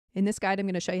In this guide, I'm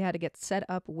going to show you how to get set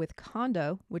up with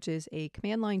Conda, which is a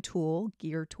command line tool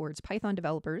geared towards Python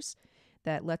developers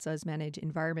that lets us manage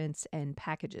environments and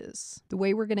packages. The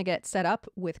way we're going to get set up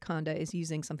with Conda is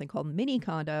using something called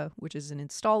Miniconda, which is an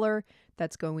installer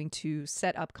that's going to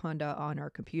set up Conda on our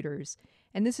computers.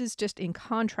 And this is just in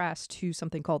contrast to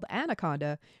something called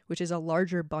Anaconda, which is a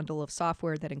larger bundle of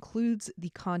software that includes the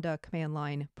Conda command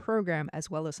line program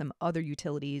as well as some other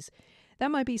utilities. That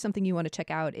might be something you want to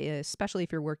check out, especially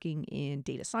if you're working in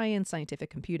data science, scientific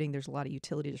computing. There's a lot of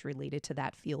utilities related to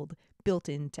that field built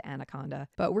into Anaconda.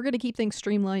 But we're going to keep things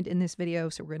streamlined in this video,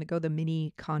 so we're going to go the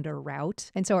Miniconda route.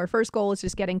 And so our first goal is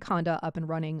just getting Conda up and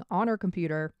running on our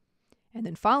computer. And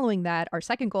then following that, our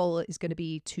second goal is going to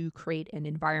be to create an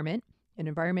environment. An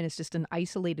environment is just an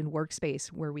isolated workspace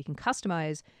where we can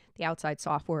customize the outside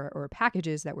software or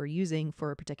packages that we're using for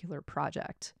a particular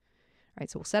project. All right,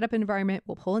 so we'll set up an environment,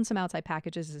 we'll pull in some outside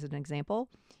packages as an example,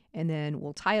 and then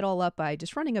we'll tie it all up by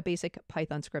just running a basic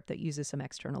Python script that uses some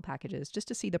external packages just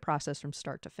to see the process from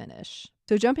start to finish.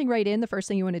 So jumping right in, the first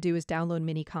thing you want to do is download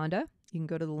Miniconda. You can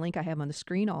go to the link I have on the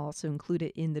screen. I'll also include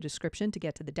it in the description to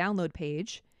get to the download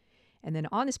page. And then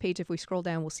on this page, if we scroll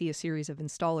down, we'll see a series of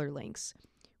installer links.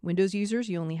 Windows users,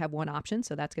 you only have one option,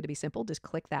 so that's going to be simple. Just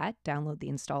click that, download the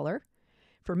installer.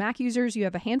 For Mac users, you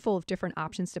have a handful of different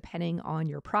options depending on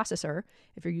your processor.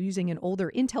 If you're using an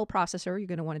older Intel processor, you're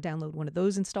going to want to download one of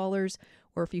those installers.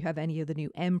 Or if you have any of the new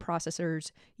M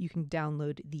processors, you can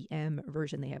download the M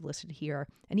version they have listed here.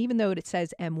 And even though it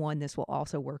says M1, this will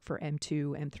also work for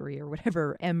M2, M3, or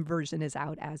whatever M version is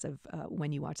out as of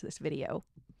when you watch this video.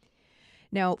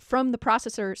 Now, from the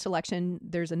processor selection,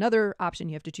 there's another option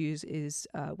you have to choose is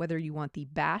whether you want the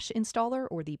bash installer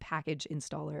or the package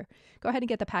installer. Go ahead and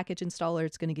get the package installer.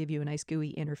 It's going to give you a nice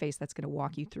GUI interface that's going to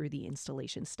walk you through the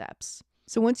installation steps.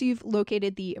 So once you've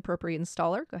located the appropriate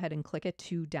installer, go ahead and click it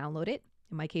to download it.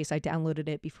 In my case, I downloaded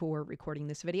it before recording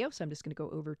this video, so I'm just going to go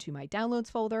over to my downloads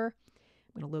folder.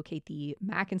 I'm going to locate the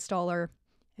Mac installer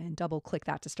and double click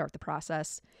that to start the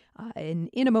process. And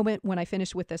in a moment, when I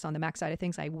finish with this on the Mac side of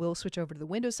things, I will switch over to the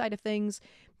Windows side of things.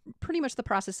 Pretty much the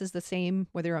process is the same,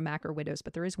 whether you're on Mac or Windows,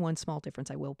 but there is one small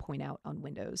difference I will point out on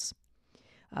Windows.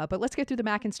 But let's get through the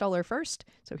Mac installer first.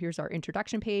 So here's our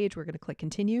introduction page. We're going to click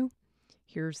continue.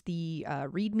 Here's the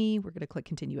README. We're going to click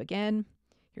continue again.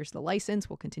 Here's the license.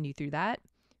 We'll continue through that.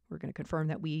 We're going to confirm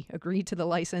that we agree to the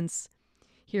license.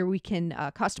 Here we can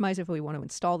customize if we want to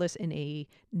install this in a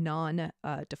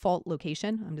non-default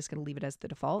location. I'm just going to leave it as the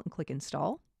default and click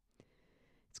install.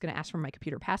 It's going to ask for my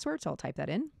computer password, so I'll type that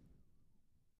in.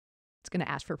 It's going to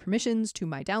ask for permissions to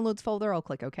my downloads folder. I'll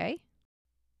click OK.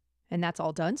 And that's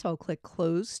all done, so I'll click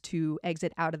close to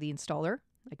exit out of the installer.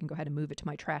 I can go ahead and move it to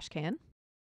my trash can.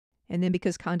 And then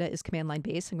because Conda is command line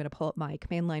based, I'm going to pull up my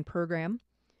command line program.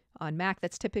 On Mac,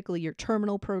 that's typically your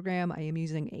terminal program. I am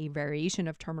using a variation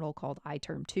of terminal called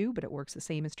iTerm2, but it works the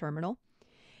same as terminal.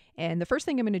 And the first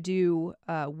thing I'm going to do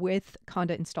with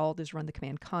Conda installed is run the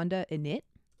command conda init.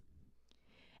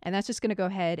 And that's just going to go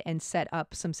ahead and set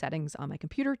up some settings on my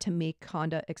computer to make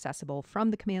Conda accessible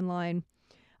from the command line.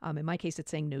 In my case,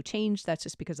 it's saying no change. That's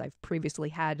just because I've previously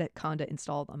had Conda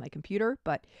installed on my computer,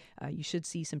 but you should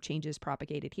see some changes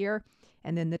propagated here.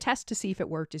 And then the test to see if it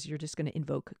worked is you're just going to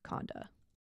invoke Conda.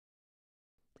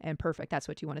 And perfect, that's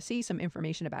what you want to see, some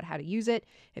information about how to use it.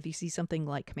 If you see something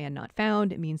like command not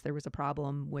found, it means there was a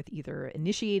problem with either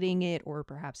initiating it or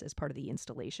perhaps as part of the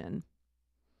installation.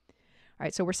 All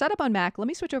right, so we're set up on Mac. Let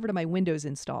me switch over to my Windows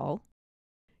install.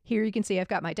 Here you can see I've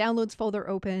got my downloads folder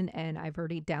open and I've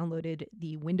already downloaded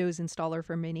the Windows installer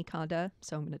for Miniconda.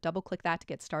 So I'm going to double click that to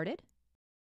get started.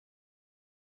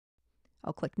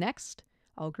 I'll click next.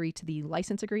 I'll agree to the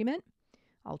license agreement.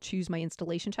 I'll choose my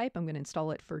installation type. I'm going to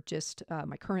install it for just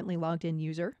my currently logged in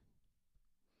user.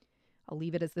 I'll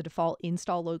leave it as the default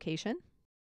install location.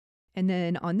 And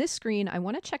then on this screen, I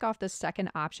want to check off the second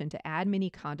option to add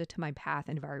Miniconda to my path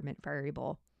environment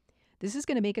variable. This is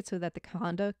going to make it so that the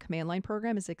Conda command line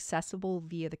program is accessible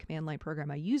via the command line program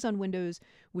I use on Windows,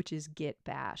 which is git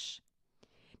bash.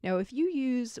 Now, if you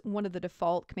use one of the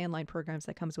default command line programs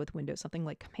that comes with Windows, something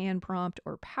like Command Prompt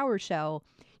or PowerShell,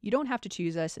 you don't have to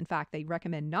choose this. In fact, they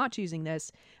recommend not choosing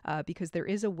this because there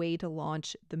is a way to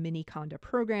launch the Miniconda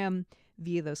program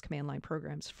via those command line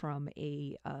programs from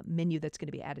a menu that's going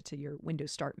to be added to your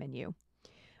Windows Start menu.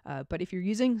 But if you're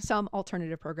using some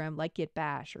alternative program like Git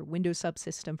Bash or Windows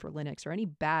Subsystem for Linux or any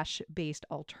bash-based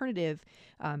alternative,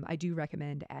 I do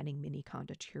recommend adding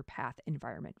Miniconda to your path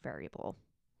environment variable.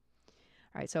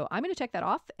 All right, so I'm going to check that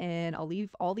off and I'll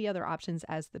leave all the other options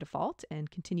as the default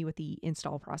and continue with the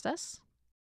install process.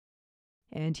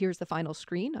 And here's the final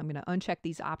screen. I'm going to uncheck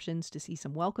these options to see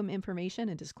some welcome information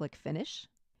and just click finish.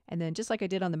 And then just like I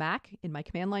did on the Mac, in my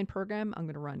command line program, I'm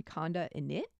going to run conda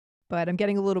init. But I'm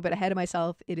getting a little bit ahead of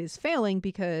myself. It is failing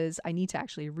because I need to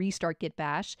actually restart git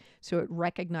bash so it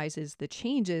recognizes the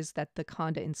changes that the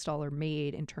conda installer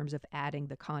made in terms of adding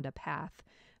the conda path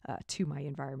to my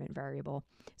environment variable.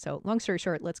 So long story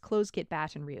short, let's close git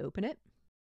bash and reopen it.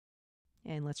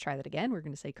 And let's try that again. We're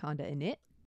going to say conda init.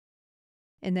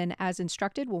 And then as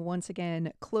instructed, we'll once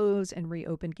again close and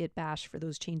reopen git bash for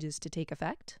those changes to take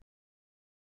effect.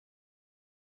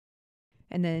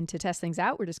 And then to test things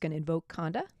out, we're just going to invoke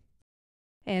conda.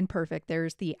 And perfect,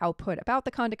 there's the output about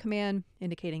the conda command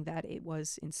indicating that it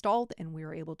was installed and we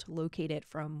were able to locate it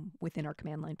from within our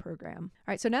command line program.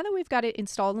 All right, so now that we've got it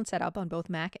installed and set up on both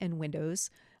Mac and Windows,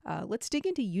 let's dig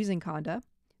into using conda.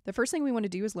 The first thing we want to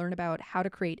do is learn about how to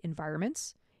create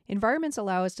environments. Environments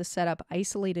allow us to set up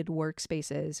isolated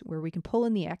workspaces where we can pull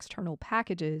in the external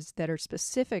packages that are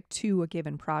specific to a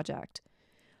given project.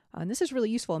 And this is really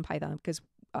useful in Python because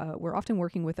we're often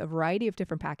working with a variety of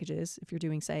different packages. If you're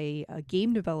doing, say, a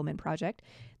game development project,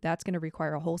 that's going to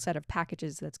require a whole set of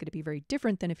packages that's going to be very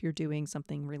different than if you're doing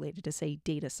something related to, say,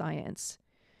 data science.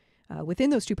 Within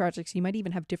those two projects, you might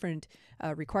even have different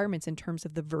requirements in terms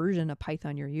of the version of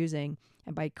Python you're using.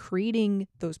 And by creating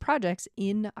those projects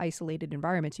in isolated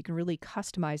environments, you can really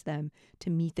customize them to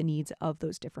meet the needs of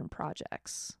those different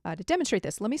projects. To demonstrate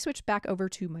this, let me switch back over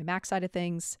to my Mac side of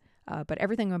things. But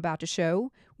everything I'm about to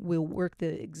show will work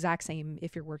the exact same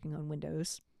if you're working on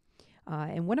Windows.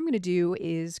 And what I'm going to do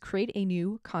is create a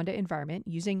new conda environment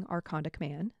using our conda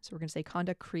command. So we're going to say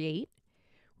conda create.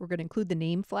 We're going to include the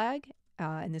name flag,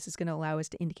 and this is going to allow us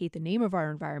to indicate the name of our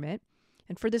environment.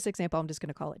 And for this example, I'm just going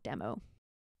to call it demo.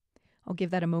 I'll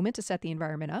give that a moment to set the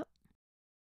environment up.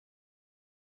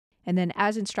 And then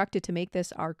as instructed to make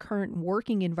this our current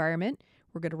working environment,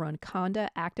 we're going to run conda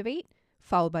activate,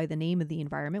 followed by the name of the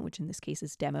environment, which in this case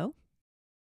is demo.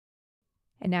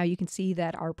 And now you can see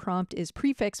that our prompt is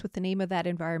prefixed with the name of that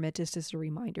environment just as a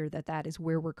reminder that that is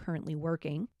where we're currently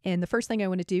working. And the first thing I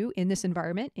want to do in this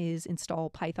environment is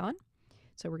install Python.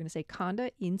 So we're going to say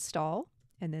conda install,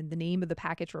 and then the name of the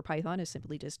package for Python is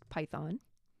simply just Python.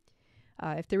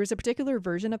 If there was a particular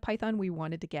version of Python we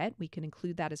wanted to get, we can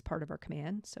include that as part of our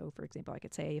command. So for example, I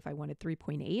could say if I wanted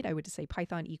 3.8, I would just say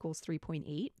Python equals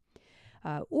 3.8.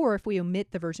 Or if we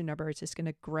omit the version number, it's just going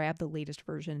to grab the latest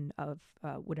version of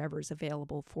whatever is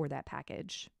available for that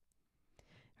package.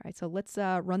 All right, so let's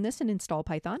run this and install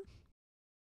Python.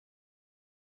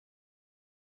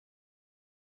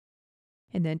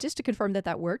 And then just to confirm that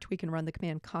that worked, we can run the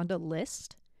command conda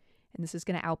list. And this is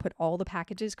going to output all the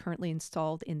packages currently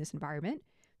installed in this environment.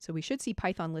 So we should see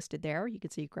Python listed there. You can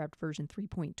see it grabbed version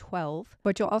 3.12,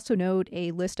 but you'll also note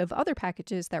a list of other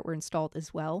packages that were installed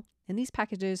as well. And these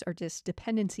packages are just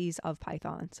dependencies of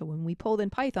Python. So when we pulled in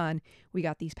Python, we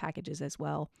got these packages as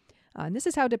well. And this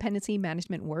is how dependency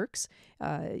management works.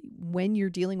 When you're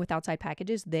dealing with outside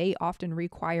packages, they often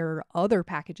require other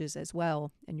packages as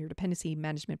well. And your dependency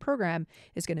management program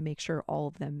is going to make sure all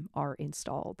of them are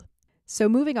installed. So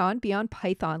moving on, beyond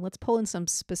Python, let's pull in some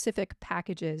specific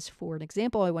packages for an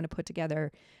example I want to put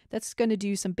together that's going to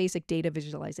do some basic data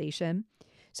visualization.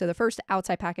 So the first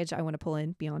outside package I want to pull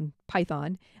in beyond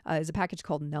Python is a package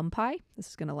called NumPy. This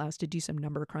is going to allow us to do some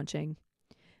number crunching.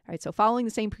 All right, so following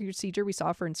the same procedure we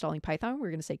saw for installing Python,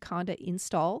 we're going to say conda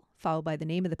install, followed by the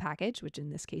name of the package, which in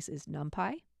this case is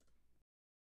NumPy.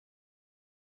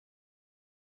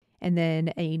 And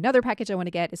then another package I want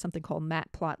to get is something called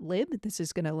matplotlib. This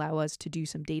is going to allow us to do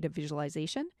some data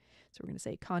visualization. So we're going to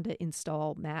say conda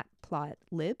install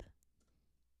matplotlib.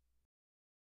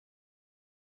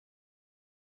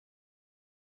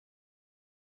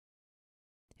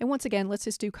 And once again, let's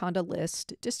just do conda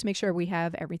list just to make sure we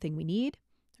have everything we need.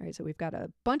 All right, so we've got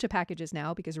a bunch of packages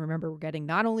now because remember, we're getting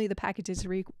not only the packages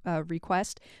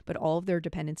request, but all of their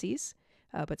dependencies.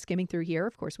 But skimming through here,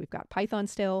 of course, we've got Python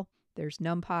still. There's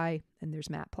NumPy, and there's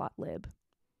matplotlib.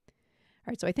 All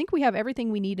right, so I think we have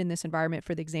everything we need in this environment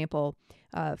for the example.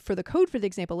 For the code for the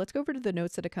example, let's go over to the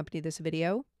notes that accompany this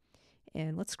video.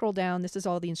 And let's scroll down. This is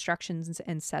all the instructions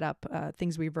and setup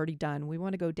things we've already done. We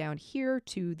want to go down here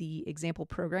to the example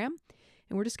program,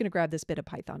 and we're just going to grab this bit of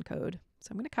Python code. So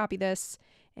I'm going to copy this,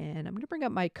 and I'm going to bring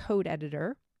up my code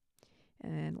editor.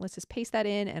 And let's just paste that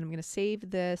in, and I'm going to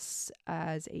save this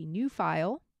as a new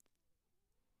file.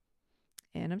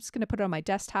 And I'm just going to put it on my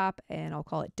desktop, and I'll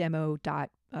call it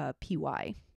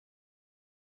demo.py.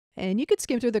 And you could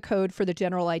skim through the code for the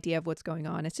general idea of what's going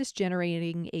on. It's just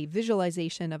generating a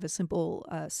visualization of a simple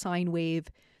sine wave.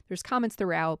 There's comments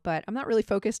throughout, but I'm not really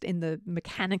focused in the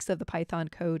mechanics of the Python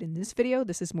code in this video.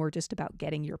 This is more just about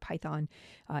getting your Python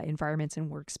environments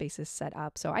and workspaces set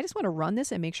up. So I just want to run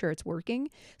this and make sure it's working.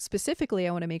 Specifically,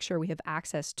 I want to make sure we have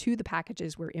access to the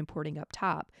packages we're importing up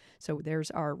top. So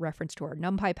there's our reference to our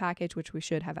NumPy package, which we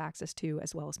should have access to,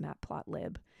 as well as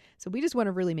matplotlib. So we just want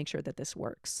to really make sure that this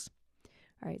works.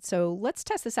 All right, so let's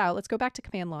test this out. Let's go back to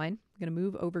command line. I'm going to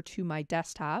move over to my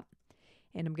desktop,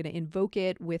 and I'm going to invoke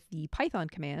it with the Python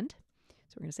command.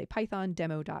 So we're going to say python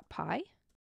demo.py.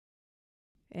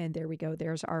 And there we go.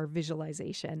 There's our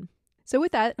visualization. So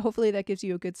with that, hopefully that gives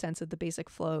you a good sense of the basic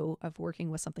flow of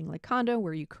working with something like Conda,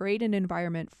 where you create an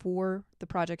environment for the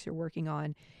projects you're working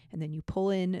on, and then you pull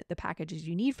in the packages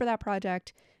you need for that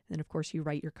project. And then, of course, you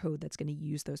write your code that's going to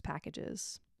use those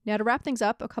packages. Now, to wrap things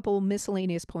up, a couple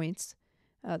miscellaneous points.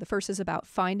 The first is about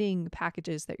finding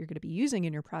packages that you're going to be using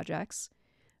in your projects.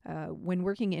 When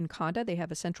working in Conda, they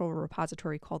have a central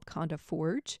repository called Conda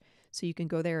Forge, so you can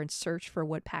go there and search for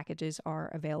what packages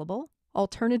are available.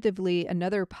 Alternatively,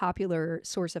 another popular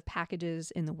source of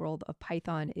packages in the world of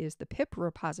Python is the pip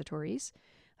repositories.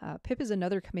 Pip is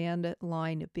another command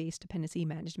line-based dependency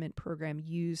management program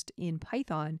used in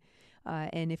Python.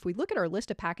 And if we look at our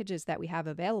list of packages that we have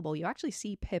available, you actually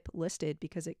see pip listed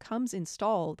because it comes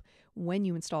installed when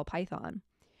you install Python.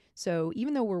 So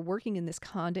even though we're working in this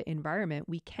Conda environment,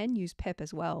 we can use pip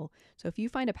as well. So if you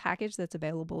find a package that's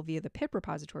available via the pip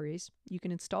repositories, you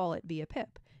can install it via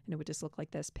pip. And it would just look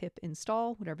like this: pip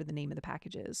install, whatever the name of the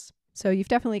package is. So you've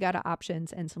definitely got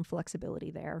options and some flexibility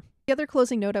there. The other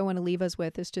closing note I want to leave us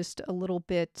with is just a little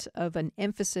bit of an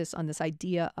emphasis on this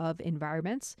idea of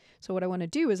environments. So what I want to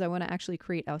do is I want to actually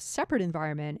create a separate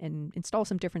environment and install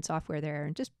some different software there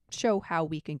and just show how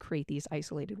we can create these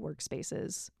isolated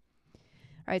workspaces.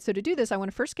 All right, so to do this, I want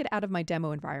to first get out of my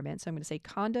demo environment. So I'm going to say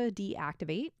Conda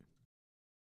deactivate.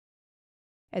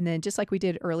 And then just like we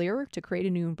did earlier, to create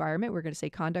a new environment, we're going to say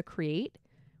Conda create.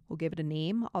 We'll give it a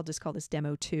name. I'll just call this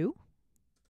demo 2.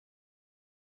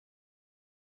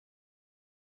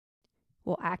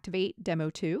 We'll activate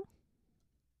demo 2.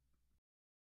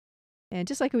 And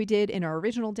just like we did in our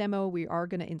original demo, we are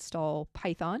going to install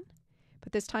Python.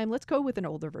 But this time, let's go with an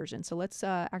older version. So let's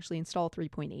actually install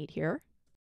 3.8 here.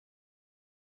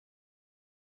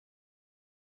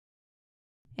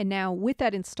 And now with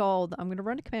that installed, I'm going to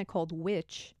run a command called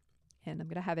which, and I'm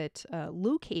going to have it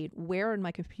locate where in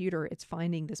my computer it's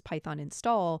finding this Python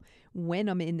install when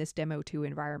I'm in this demo 2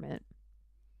 environment.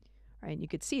 All right, and you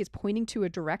can see it's pointing to a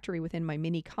directory within my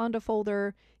Miniconda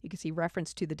folder. You can see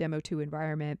reference to the demo 2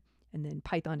 environment, and then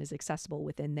Python is accessible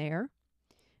within there.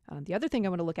 The other thing I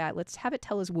want to look at, let's have it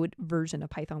tell us what version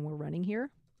of Python we're running here.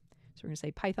 So we're going to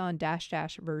say Python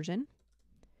 -- version,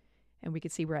 and we can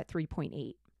see we're at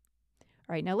 3.8.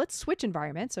 All right, now let's switch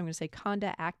environments. So I'm going to say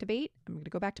Conda activate. I'm going to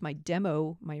go back to my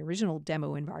demo, my original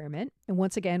demo environment. And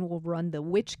once again, we'll run the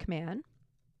which command.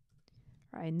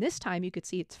 All right, and this time you could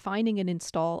see it's finding an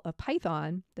install of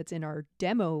Python that's in our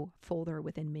demo folder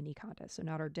within Miniconda, so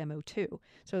not our demo 2.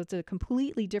 So it's a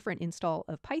completely different install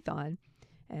of Python.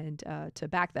 And to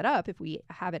back that up, if we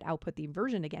have it output the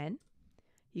version again,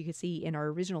 you can see in our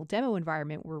original demo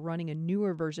environment, we're running a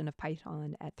newer version of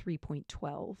Python at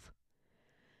 3.12.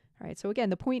 All right, so again,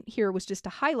 the point here was just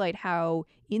to highlight how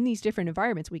in these different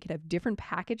environments, we could have different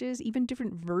packages, even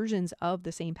different versions of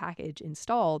the same package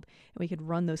installed, and we could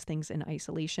run those things in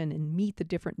isolation and meet the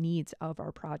different needs of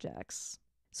our projects.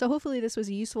 So hopefully this was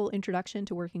a useful introduction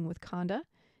to working with Conda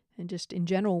and just in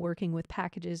general working with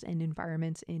packages and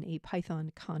environments in a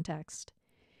Python context.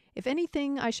 If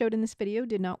anything I showed in this video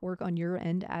did not work on your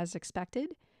end as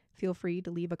expected, feel free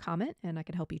to leave a comment and I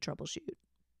can help you troubleshoot.